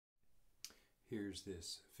Here's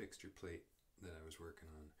this fixture plate that I was working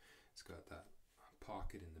on. It's got that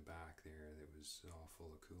pocket in the back there that was all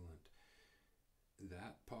full of coolant.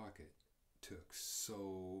 That pocket took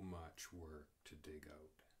so much work to dig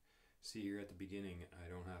out. See here at the beginning, I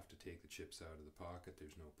don't have to take the chips out of the pocket.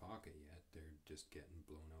 There's no pocket yet. They're just getting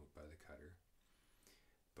blown out by the cutter.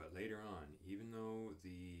 But later on, even though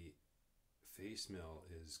the face mill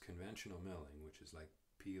is conventional milling, which is like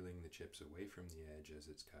peeling the chips away from the edge as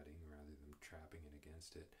it's cutting rather than trapping it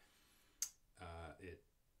against it,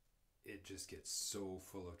 it just gets so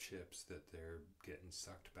full of chips that they're getting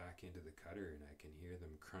sucked back into the cutter, and I can hear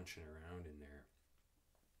them crunching around in there.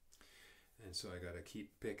 And so I got to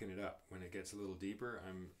keep picking it up. When it gets a little deeper,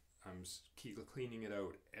 I'm keep cleaning it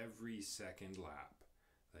out every second lap,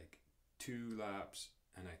 like 2 laps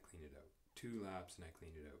and I clean it out, 2 laps and I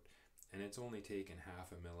clean it out, and it's only taken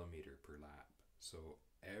 0.5 millimeter per lap. So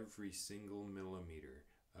every single millimeter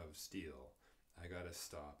of steel, I got to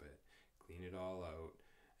stop it, clean it all out,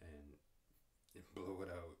 and blow it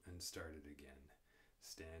out and start it again.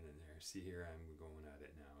 Standing there, see here I'm going at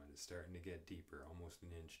it now, and it's starting to get deeper, almost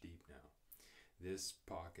 1 inch deep now. This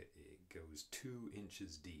pocket, it goes 2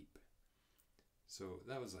 inches deep. So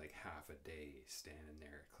that was like half a day standing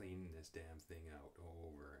there cleaning this damn thing out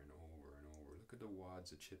over and over and over. Look at the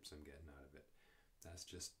wads of chips I'm getting out of it. That's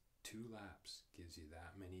just 2 laps, gives you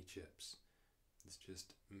that many chips. It's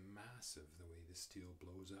just massive the way the steel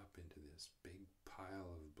blows up into this big pile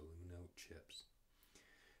of balloon out chips.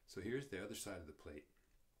 So here's the other side of the plate.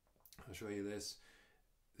 I'll show you this.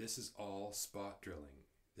 This is all spot drilling.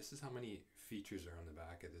 This is how many features are on the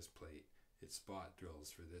back of this plate. It spot drills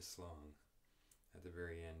for this long. At the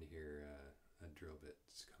very end here, a drill bit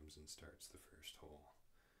comes and starts the first hole.